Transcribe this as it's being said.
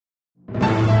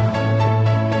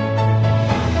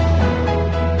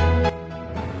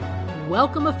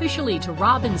welcome officially to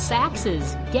Robin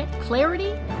Sachs's Get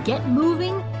Clarity, Get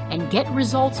Moving, and Get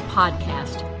Results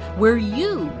podcast, where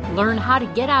you learn how to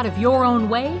get out of your own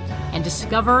way and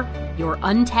discover your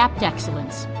untapped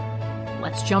excellence.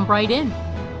 Let's jump right in.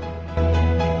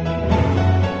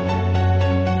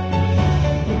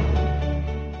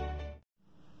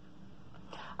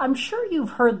 I'm sure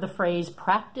you've heard the phrase,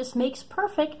 practice makes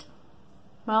perfect.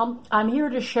 Well, I'm here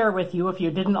to share with you, if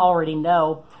you didn't already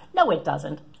know, no, it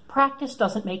doesn't. Practice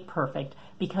doesn't make perfect,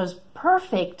 because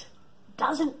perfect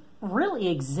doesn't really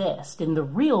exist in the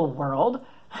real world.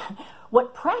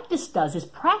 What practice does is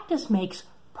practice makes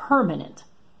permanent.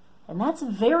 And that's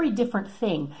a very different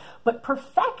thing. But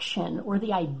perfection, or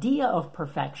the idea of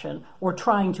perfection, or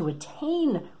trying to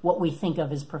attain what we think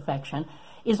of as perfection,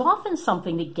 is often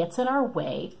something that gets in our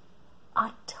way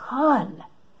a ton.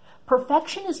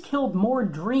 Perfection has killed more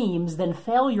dreams than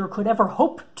failure could ever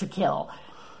hope to kill.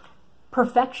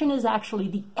 Perfection is actually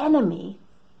the enemy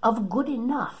of good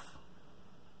enough.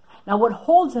 Now, what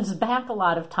holds us back a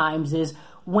lot of times is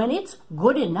when it's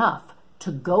good enough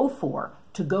to go for,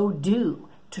 to go do,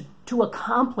 to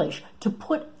accomplish, to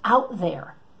put out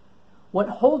there. What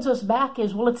holds us back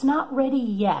is, well, it's not ready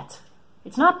yet.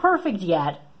 It's not perfect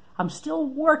yet. I'm still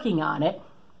working on it.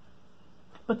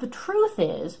 But the truth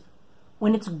is,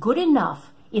 when it's good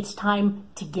enough, it's time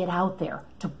to get out there,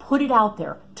 to put it out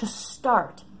there, to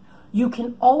start. You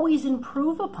can always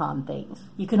improve upon things.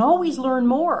 You can always learn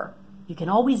more. You can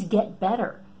always get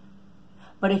better.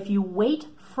 But if you wait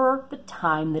for the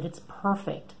time that it's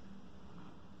perfect,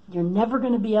 you're never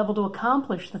going to be able to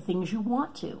accomplish the things you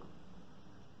want to.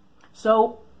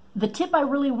 So the tip I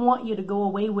really want you to go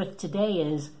away with today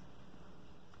is,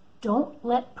 don't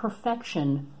let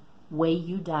perfection weigh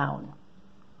you down.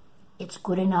 It's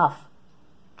good enough.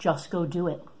 Just go do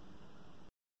it.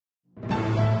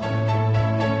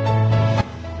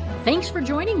 Thanks for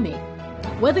joining me.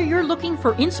 Whether you're looking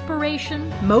for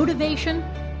inspiration, motivation,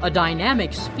 a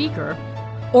dynamic speaker,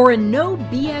 or a no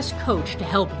BS coach to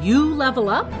help you level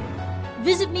up,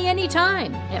 visit me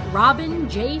anytime at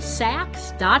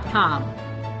robinjsachs.com.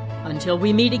 Until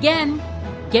we meet again,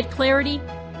 get clarity,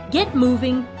 get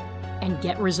moving, and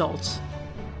get results.